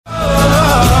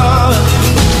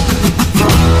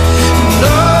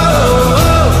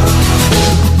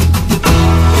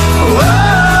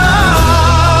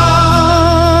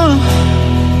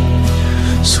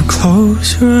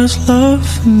was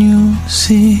love and you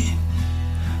see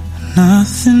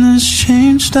nothing has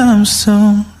changed, I'm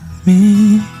so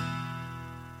me.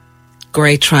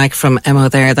 Great track from Emma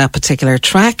there. That particular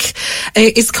track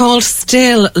is called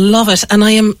Still Love It, and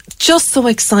I am just so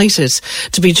excited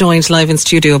to be joined live in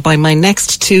studio by my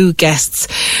next two guests.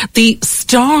 The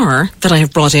star that I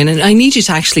have brought in, and I need you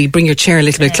to actually bring your chair a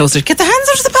little bit closer. Get the hands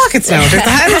out of the pockets now. There's the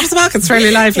hands out of the pockets, fairly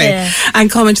lively.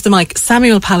 And come into the mic.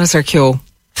 Samuel Palliser, Kehoe.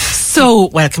 So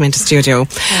welcome into studio.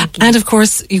 And of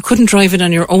course, you couldn't drive it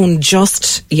on your own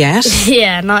just yet.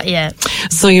 Yeah, not yet.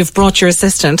 So you've brought your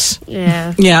assistant.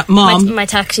 Yeah. Yeah, Mom. My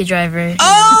taxi driver.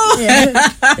 Oh! Yeah.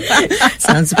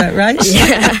 Sounds about right.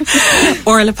 Yeah.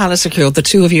 Orla Palliser, Kehoe, the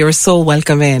two of you are so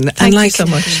welcome in. Thank you so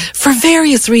much. For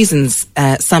various reasons,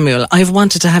 Samuel, I've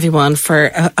wanted to have you on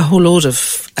for a whole load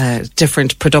of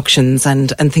different productions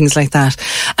and things like that.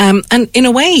 And in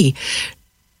a way,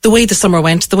 the way the summer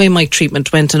went, the way my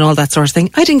treatment went and all that sort of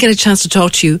thing, I didn't get a chance to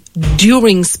talk to you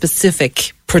during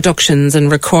specific productions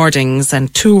and recordings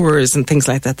and tours and things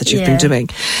like that you've been doing.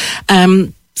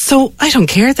 So I don't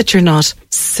care that you're not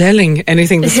selling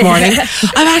anything this morning.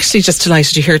 I'm actually just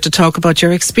delighted you're here to talk about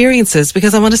your experiences,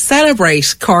 because I want to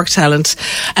celebrate Cork talent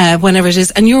whenever it is.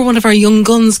 And you're one of our young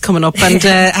guns coming up and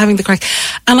having the crack.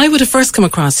 And I would have first come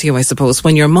across you, I suppose,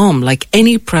 when your mum, like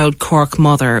any proud Cork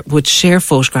mother, would share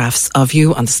photographs of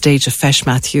you on the stage of Feis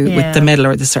Matthew with the medal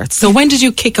or the cert. So when did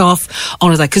you kick off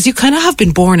all of that? Because you kind of have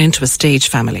been born into a stage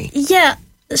family. Yeah,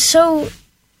 so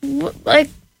I'd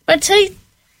say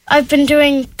I've been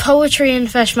doing poetry in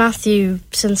Feis Matthew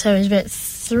since I was about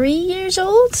 3 years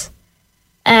old.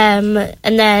 And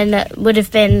then would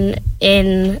have been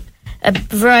in a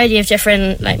variety of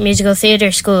different musical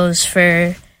theatre schools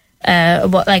for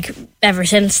ever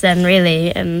since then,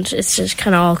 really, and it's just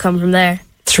kind of all come from there.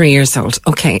 3 years old.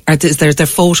 Okay. Is there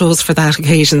photos for that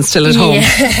occasion still at home?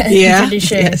 Yeah. Pretty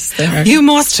sure. Yes, there are. You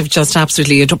must have just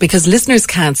absolutely adored, because listeners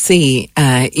can't see,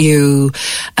 you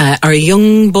are a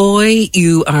young boy.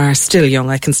 You are still young.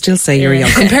 I can still say you're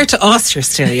young. Compared to us, you're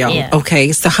still young. Yeah.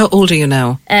 Okay. So how old are you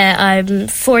now? I'm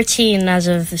 14 as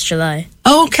of this July.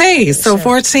 Okay. So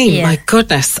 14. Yeah. My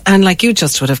goodness. And you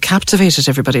just would have captivated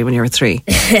everybody when you were 3.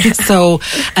 So,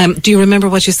 do you remember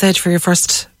what you said for your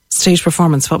first stage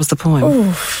performance? What was the poem?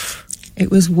 Oof. It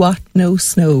was What No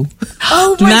Snow.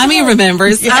 Oh my Mammy God.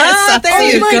 remembers. Yes, there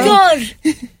you go.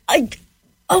 God.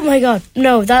 Oh my God.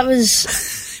 No, that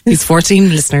was... He's 14,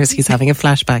 listeners. He's having a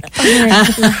flashback.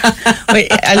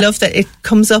 I love that it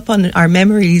comes up on our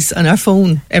memories on our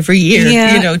phone every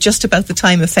year, just about the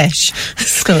time of Feis.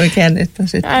 So again,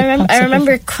 I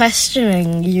remember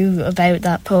questioning you about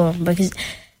that poem, because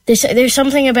there's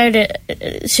something about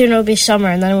it. Soon it'll be summer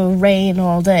and then it will rain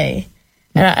all day.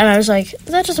 And I was like,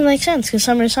 that doesn't make sense, because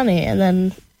summer is sunny. And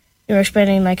then you were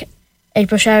explaining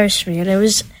April showers to me, and it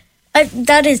was...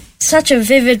 that is such a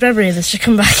vivid memory that's just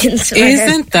come back into my head.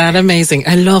 Isn't that amazing?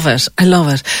 I love it.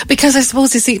 Because I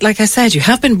suppose, you see, like I said, you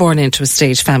have been born into a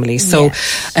stage family. So,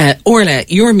 Orla,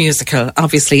 you're musical,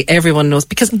 obviously everyone knows,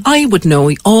 because I would know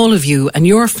all of you and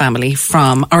your family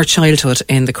from our childhood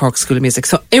in the Cork School of Music.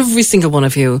 So every single one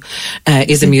of you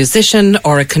is a musician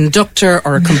or a conductor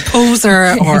or a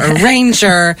composer or a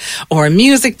arranger or a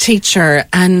music teacher.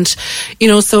 And,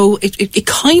 so it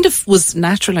kind of was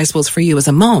natural, I suppose, for you as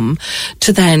a mum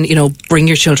to then, bring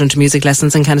your children to music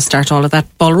lessons and kind of start all of that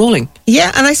ball rolling.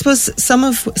 Yeah, and I suppose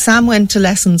Sam went to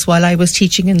lessons while I was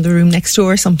teaching in the room next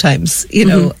door sometimes,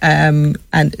 and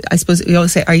I suppose we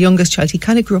always say our youngest child, he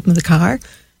kind of grew up in the car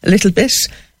a little bit.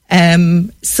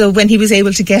 So when he was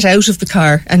able to get out of the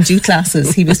car and do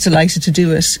classes, he was delighted to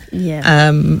do it. Yeah.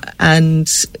 And,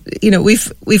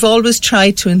 we've always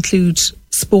tried to include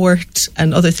sport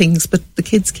and other things, but the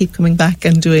kids keep coming back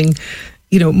and doing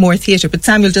more theatre. But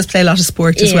Samuel does play a lot of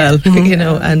sport as well,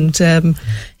 and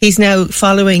he's now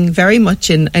following very much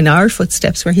in our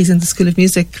footsteps, where he's in the School of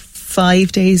Music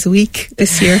 5 days a week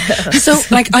this year. So,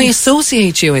 I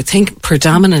associate you, I think,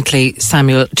 predominantly,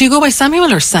 Samuel. Do you go by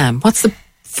Samuel or Sam? What's the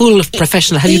full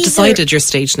professional? Have you decided your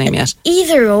stage name yet?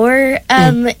 Either or.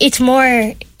 It's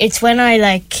when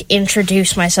I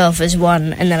introduce myself as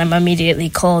one and then I'm immediately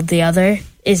called the other.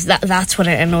 That's when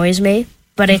it annoys me.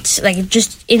 But it's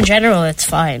just in general, it's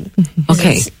fine.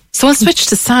 Okay. So I'll switch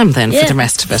to Sam then for the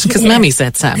rest of it, because Mammy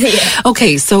said Sam.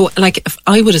 Okay, so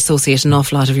I would associate an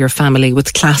awful lot of your family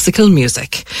with classical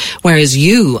music, whereas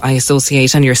you, I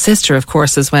associate, and your sister, of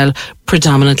course, as well,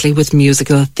 predominantly with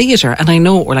musical theatre. And I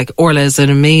know Orla is an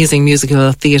amazing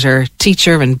musical theatre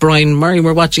teacher, and Brian Murray,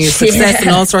 we're watching his success and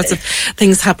all sorts of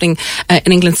things happening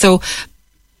in England. So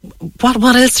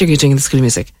what else are you doing in the School of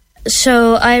Music?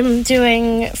 So I'm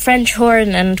doing French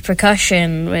horn and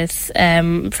percussion with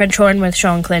French horn with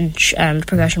Sean Clinch and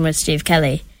percussion with Steve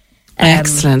Kelly.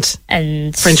 Excellent.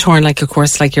 And French horn, like, of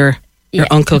course, like your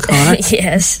uncle Connor.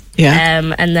 Yes. Yeah.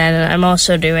 And then I'm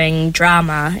also doing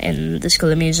drama in the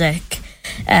School of Music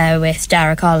with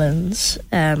Dara Collins.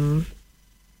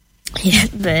 Yeah,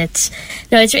 but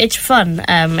it's fun.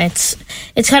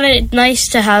 It's kind of nice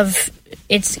to have.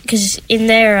 It's because in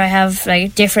there I have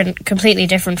like completely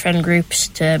different friend groups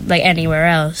to like anywhere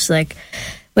else. Like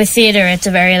with theatre, it's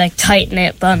a very like tight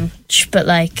knit bunch. But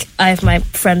like I have my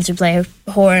friends who play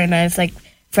horn. I have like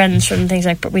friends from things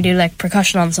like we do like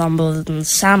percussion ensembles and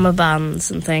samba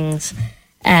bands and things.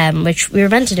 Which we were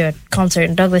meant to do a concert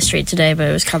in Douglas Street today, but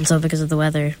it was cancelled because of the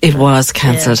weather. It was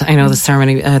cancelled. Yeah. I know the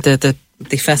ceremony,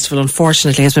 the festival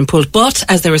unfortunately has been pulled, but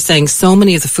as they were saying, so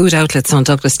many of the food outlets on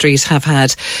Douglas Street have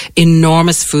had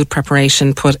enormous food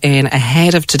preparation put in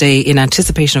ahead of today in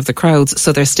anticipation of the crowds.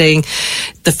 So they're saying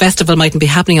the festival mightn't be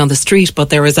happening on the street,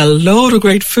 but there is a load of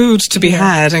great food to be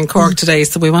had in Cork today.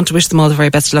 So we want to wish them all the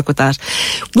very best of luck with that.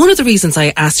 One of the reasons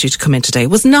I asked you to come in today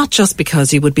was not just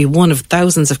because you would be one of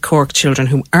thousands of Cork children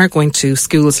who are going to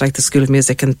schools like the School of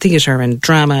Music and Theatre and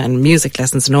Drama and music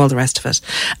lessons and all the rest of it,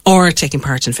 or taking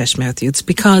part in Feshmouth Youths,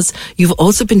 because you've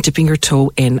also been dipping your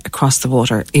toe in across the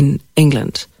water in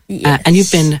England. Yes. And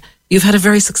you've had a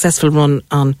very successful run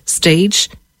on stage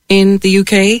in the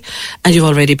UK, and you've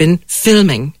already been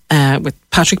filming with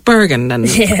Patrick Bergen and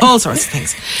all sorts of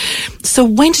things. So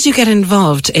when did you get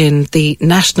involved in the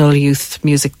National Youth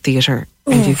Music Theatre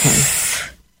in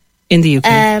the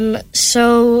UK?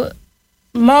 So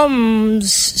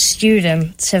Mum's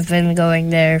students have been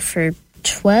going there for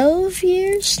 12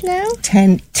 years now?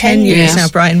 10 years now,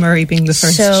 Brian Murray being the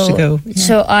first to go. Yeah.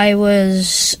 So I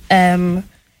was, I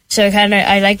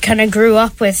kind of grew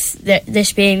up with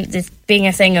this being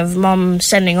a thing of Mum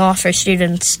sending off her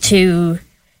students to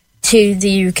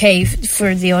the UK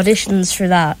for the auditions for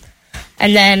that.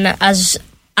 And then as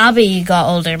Abby got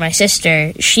older, my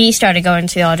sister, she started going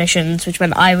to the auditions, which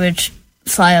meant I would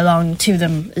fly along to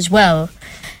them as well.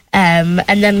 And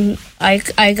then I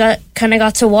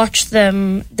got to watch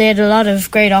them. They had a lot of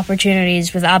great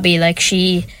opportunities with Abby. Like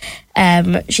she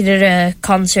did a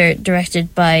concert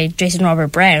directed by Jason Robert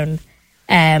Brown,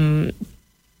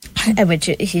 which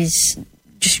he's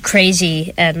just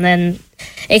crazy. And then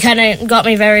it kind of got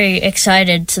me very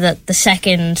excited so that the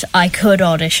second I could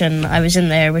audition, I was in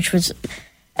there, which was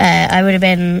I would have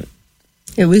been.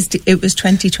 It was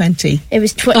 2020. It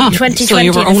was 2020. So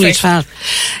you were only 12.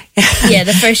 Yeah,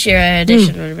 the first year I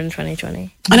auditioned would have been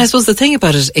 2020. And I suppose the thing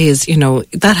about it is,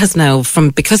 that has now,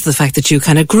 because of the fact that you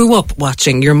kind of grew up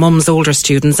watching your mum's older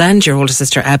students and your older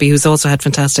sister Abby, who's also had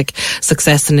fantastic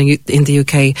success in the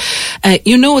UK,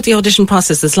 you know what the audition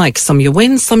process is like. Some you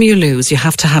win, some you lose. You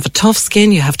have to have a tough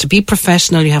skin, you have to be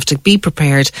professional, you have to be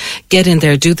prepared, get in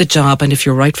there, do the job, and if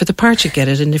you're right for the part, you get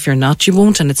it, and if you're not, you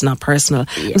won't, and it's not personal.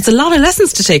 Yeah. It's a lot of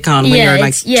lessons to take on when you're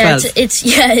like 12.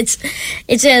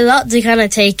 It's a lot to kind of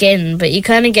take in, but you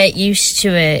kind of get used to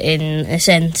it in a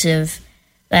sense of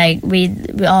like we've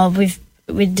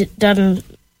done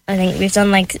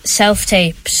like self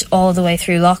tapes all the way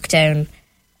through lockdown,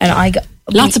 and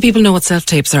lots of people know what self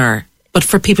tapes are, but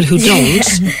for people who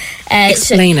don't,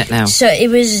 explain it now. So it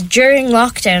was during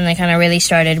lockdown they kind of really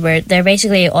started, where they're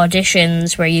basically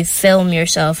auditions where you film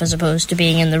yourself as opposed to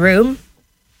being in the room.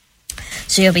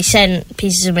 So you'll be sent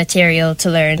pieces of material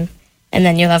to learn, and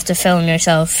then you'll have to film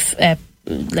yourself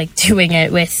like doing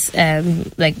it with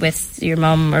your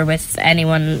mum or with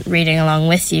anyone reading along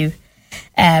with you.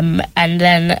 And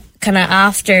then kind of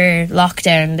after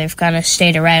lockdown they've kind of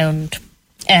stayed around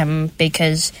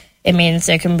because it means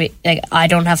there can be like I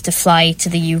don't have to fly to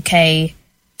the UK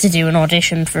to do an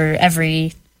audition for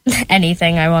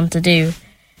anything I want to do.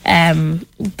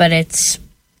 But it's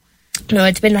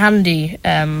been handy,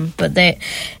 but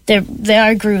they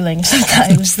are grueling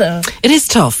sometimes, though. It is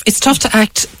tough. It's tough to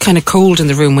act kind of cold in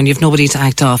the room when you've nobody to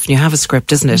act off and you have a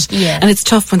script, isn't it? Yeah. And it's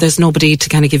tough when there's nobody to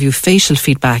kind of give you facial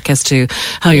feedback as to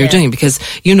how you're doing, because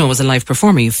as a live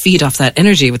performer, you feed off that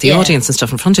energy with the audience and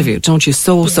stuff in front of you, don't you?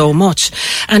 So much.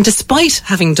 And despite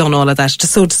having done all of that,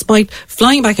 despite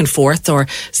flying back and forth or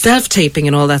self-taping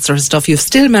and all that sort of stuff, you've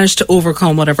still managed to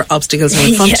overcome whatever obstacles are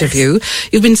in front of you.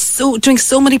 You've been doing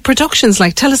so many productions.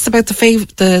 Like, tell us about the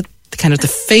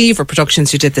favourite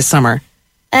productions you did this summer.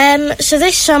 So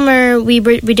this summer we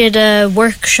did a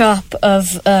workshop of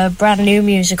a brand new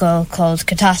musical called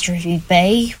Catastrophe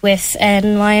Bay with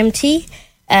NYMT,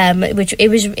 which it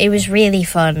was really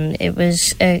fun.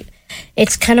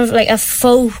 It's kind of like a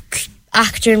folk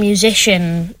actor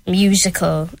musician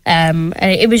musical, and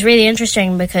it was really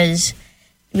interesting because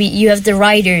you have the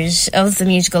writers of the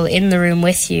musical in the room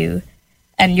with you,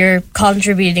 and you're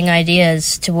contributing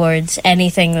ideas towards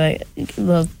anything that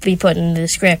will be put in the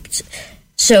script.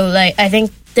 So, like, I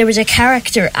think there was a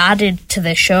character added to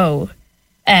the show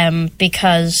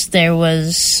because there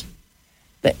was...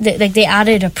 they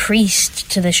added a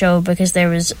priest to the show because there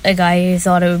was a guy who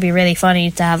thought it would be really funny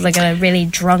to have like a really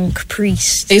drunk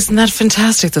priest. Isn't that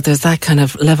fantastic that there's that kind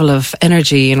of level of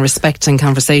energy and respect and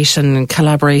conversation and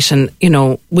collaboration, you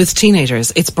know, with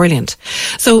teenagers? It's brilliant.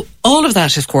 So all of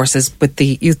that, of course, is with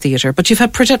the youth theatre, but you've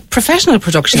had professional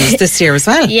productions this year as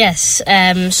well. Yes.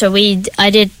 So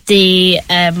I did the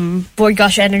Board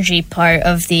Gosh Energy part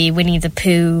of the Winnie the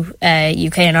Pooh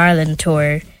UK and Ireland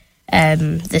tour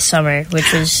this summer,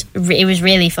 which was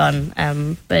really fun,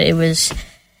 but it was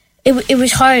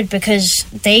hard because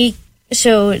they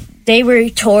were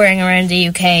touring around the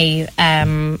UK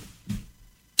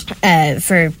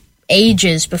for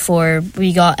ages before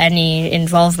we got any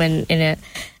involvement in it,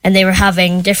 and they were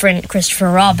having different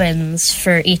Christopher Robins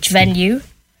for each venue,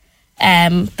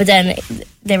 but then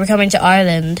they were coming to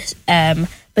Ireland,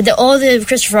 but all the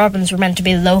Christopher Robins were meant to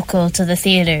be local to the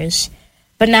theatres.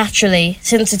 But naturally,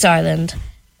 since it's Ireland,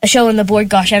 a show in the Board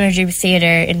Gosh Energy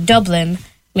Theatre in Dublin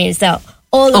means that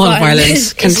all of Ireland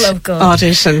is local.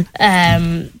 Audition.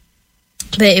 But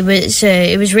it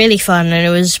was really fun, and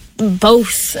it was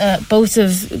both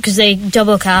of, because they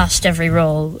double cast every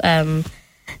role.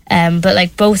 But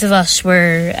like both of us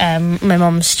were my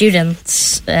mum's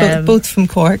students. Both from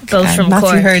Cork. From Matthew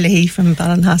Cork. Hurley from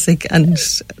Ballinhassig and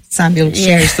Samuel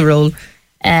shares the role.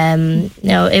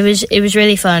 No, it was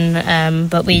really fun,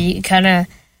 but we had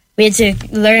to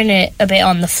learn it a bit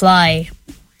on the fly,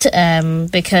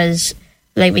 because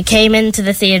like we came into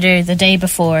the theatre the day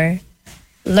before,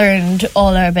 learned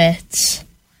all our bits,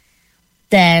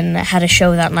 then had a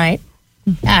show that night,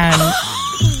 and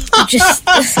just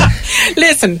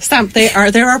listen, Sam,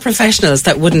 there are professionals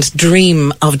that wouldn't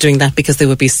dream of doing that because they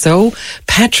would be so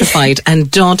petrified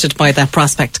and daunted by that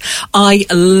prospect. I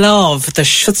love the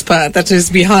chutzpah that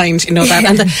is behind, you know, that,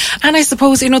 and I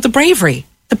suppose, you know, the bravery,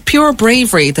 the pure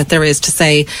bravery that there is to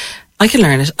say, I can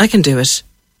learn it, I can do it,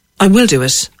 I will do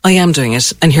it, I am doing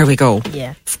it, and here we go.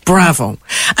 Yeah. Bravo.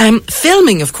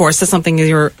 Filming, of course, is something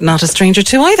you're not a stranger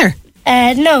to either.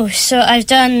 No, so I've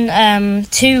done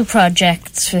 2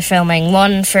 projects for filming,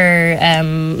 one for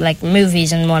like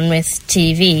movies and one with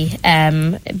TV.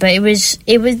 But it was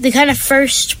the kind of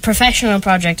first professional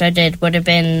project I did would have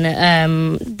been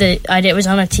it was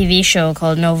on a TV show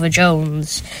called Nova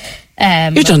Jones.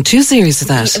 You've done 2 series of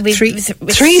that.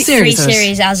 Three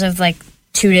series as of like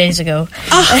 2 days ago.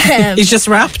 You just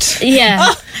wrapped?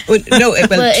 Yeah. Well,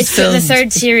 it's the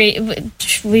 3rd series.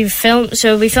 We filmed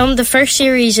the first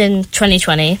series in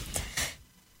 2020,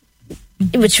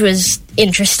 which was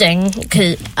interesting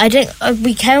because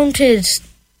we counted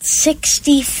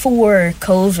 64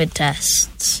 COVID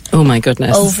tests. Oh my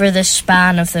goodness! Over the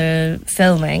span of the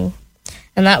filming,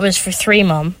 and that was for 3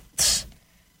 months,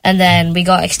 and then we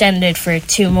got extended for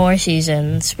 2 more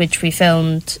seasons, which we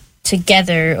filmed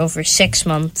together over 6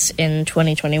 months in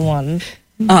 2021.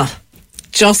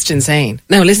 Just insane.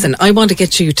 Now listen, I want to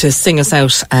get you to sing us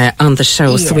out on the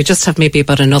show, so we just have maybe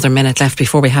about another minute left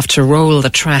before we have to roll the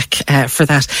track for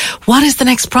that. What is the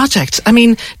next project? I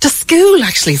mean, does school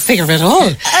actually figure it all?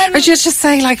 Or do you just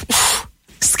say like,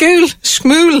 school,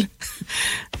 schmool?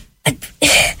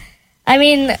 I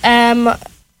mean,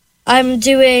 I'm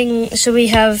doing, so we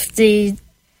have the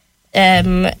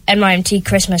NYMT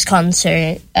Christmas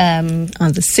concert on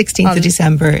the 16th of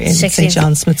December in St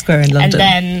John Smith Square in London.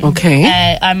 And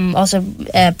then I'm also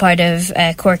part of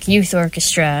Cork Youth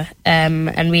Orchestra,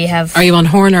 and we have... Are you on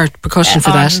horn or percussion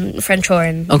for that? French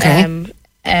horn. Okay.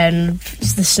 And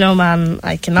the Snowman,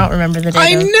 I cannot remember the date.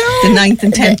 I know! The 9th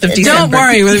and 10th of December. Don't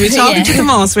worry, we'll be talking to them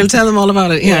all, so we'll tell them all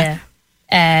about it. Yeah.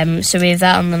 So we have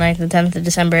that on the 9th and 10th of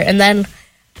December, and then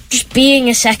just being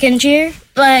a second year,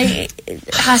 like,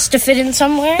 it has to fit in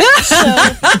somewhere. So.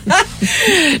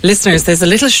 Listeners, there's a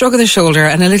little shrug of the shoulder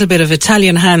and a little bit of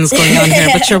Italian hands going on here,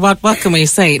 but sure, what can we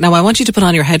say? Now, I want you to put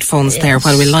on your headphones there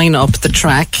while we line up the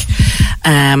track,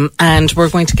 and we're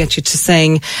going to get you to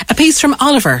sing a piece from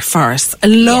Oliver for us. I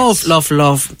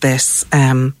love this.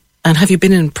 And have you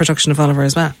been in production of Oliver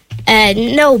as well?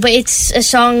 No, but it's a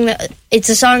song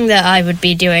that I would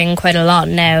be doing quite a lot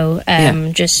now,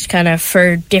 just kind of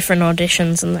for different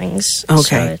auditions and things.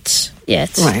 Okay. So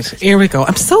it's right, here we go.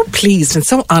 I'm so pleased and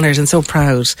so honoured and so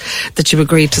proud that you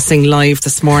agreed to sing live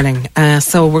this morning.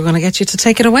 So we're going to get you to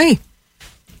take it away.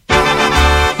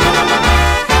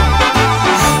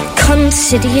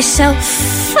 Consider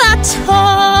yourself at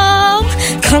home.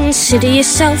 Consider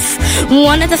yourself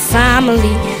one of the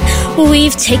family.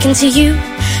 We've taken to you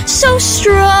so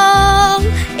strong.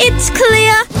 It's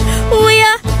clear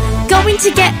we're going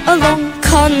to get along.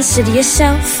 Consider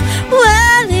yourself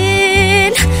well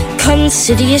in.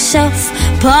 Consider yourself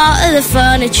part of the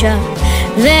furniture.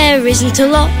 There isn't a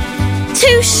lot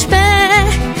to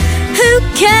spare. Who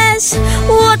cares?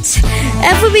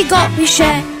 Whatever we got, we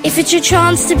share. If it's your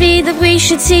chance to be that we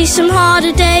should see some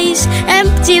harder days,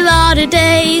 empty larder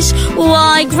days,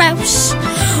 why grouse?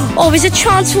 Or is a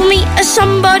chance we'll meet as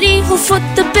somebody who'll foot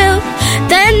the bill?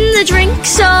 Then the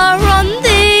drinks are on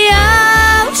the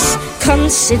house.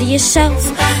 Consider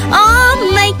yourself our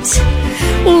mate.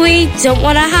 We don't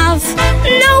want to have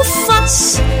no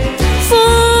fuss.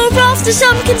 For after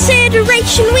some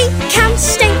consideration we can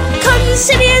stay.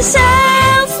 Consider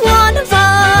yourself one of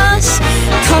us.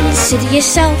 Consider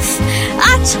yourself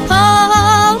at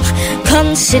home.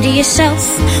 Consider yourself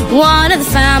one of the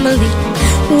family.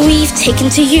 We've taken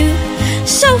to you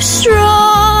so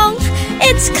strong.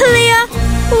 It's clear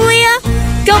we're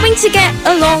going to get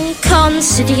along.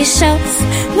 Consider yourself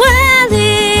well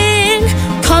in.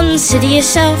 Consider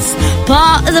yourself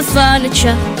part of the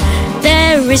furniture.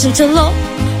 There isn't a lot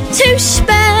to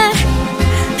spare.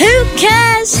 Who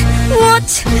cares?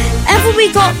 Whatever we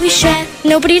got, we share.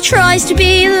 Nobody tries to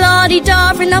be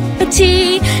la-di-da and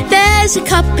uppity. There's a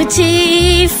cup of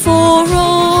tea for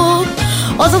all.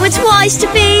 Although it's wise to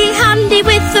be handy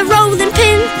with the rolling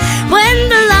pin when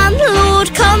the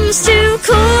landlord comes to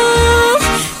call.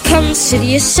 Consider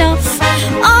yourself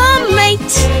our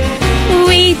mate.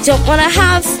 We don't want to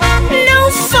have no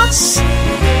fuss.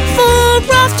 For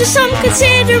after some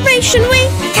consideration we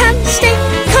can stay.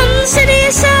 Consider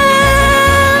yourself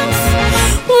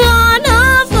one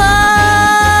of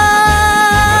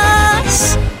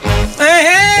us.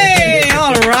 Hey,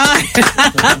 all right.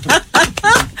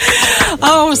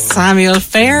 Oh, Samuel,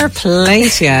 fair play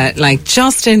to you. Like,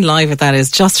 just in live with that is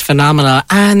just phenomenal.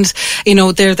 And, you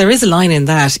know, there is a line in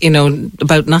that, you know,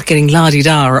 about not getting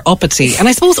la-di-da or uppity. And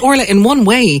I suppose, Orla, in one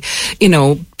way, you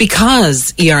know,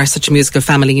 because you are such a musical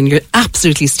family and you're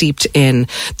absolutely steeped in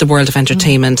the world of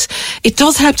entertainment, it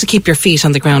does help to keep your feet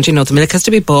on the ground. You know, the milk has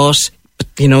to be bought, but,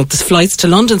 you know, the flights to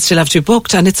London still have to be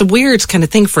booked. And it's a weird kind of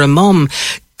thing for a mum,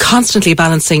 constantly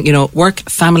balancing, you know, work,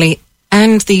 family,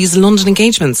 and these London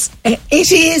engagements.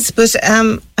 It is, but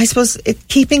I suppose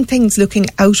keeping things looking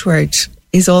outward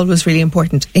is always really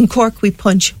important. In Cork, we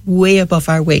punch way above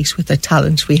our weight with the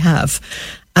talent we have,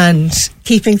 and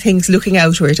keeping things looking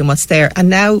outward and what's there. And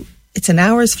now it's an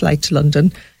hour's flight to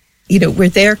London. You know, we're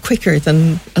there quicker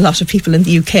than a lot of people in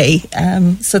the UK,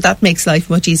 so that makes life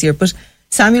much easier. But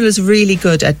Samuel is really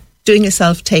good at doing a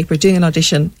self-tape or doing an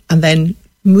audition and then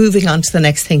moving on to the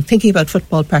next thing, thinking about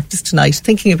football practice tonight,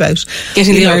 thinking about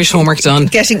getting the Irish homework done.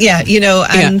 I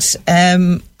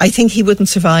think he wouldn't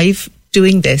survive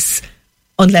doing this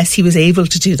unless he was able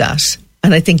to do that.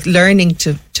 And I think learning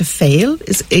to fail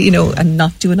is, you know, and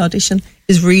not do an audition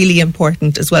is really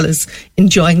important, as well as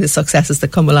enjoying the successes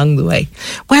that come along the way.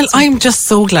 Well, I'm just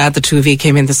so glad the two of you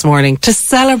came in this morning to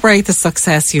celebrate the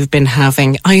success you've been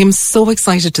having. I am so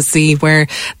excited to see where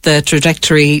the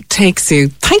trajectory takes you.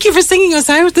 Thank you for singing us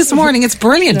out this morning. It's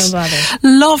brilliant. No bother.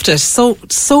 Loved it.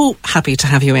 So happy to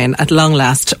have you in at long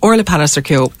last. Orla Palliser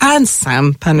Kehoe and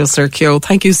Sam Palliser Kehoe.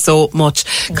 Thank you so much.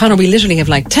 Conor, we literally have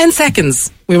like 10 seconds.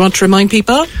 We want to remind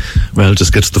people. Well,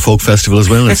 just get to the folk festival as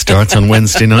well. It starts on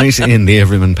Wednesday night in the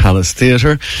Everyman Palace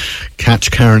Theatre.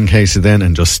 Catch Karen Casey then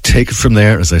and just take it from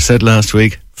there. As I said last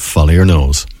week, follow your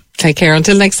nose. Take care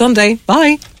until next Sunday.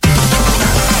 Bye.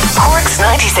 Cork's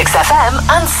 96 FM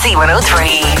and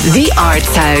C103. The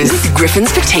Arts House with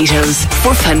Griffin's Potatoes.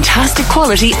 For fantastic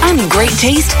quality and great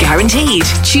taste guaranteed.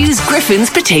 Choose Griffin's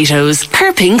Potatoes,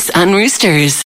 Perpinks and Roosters.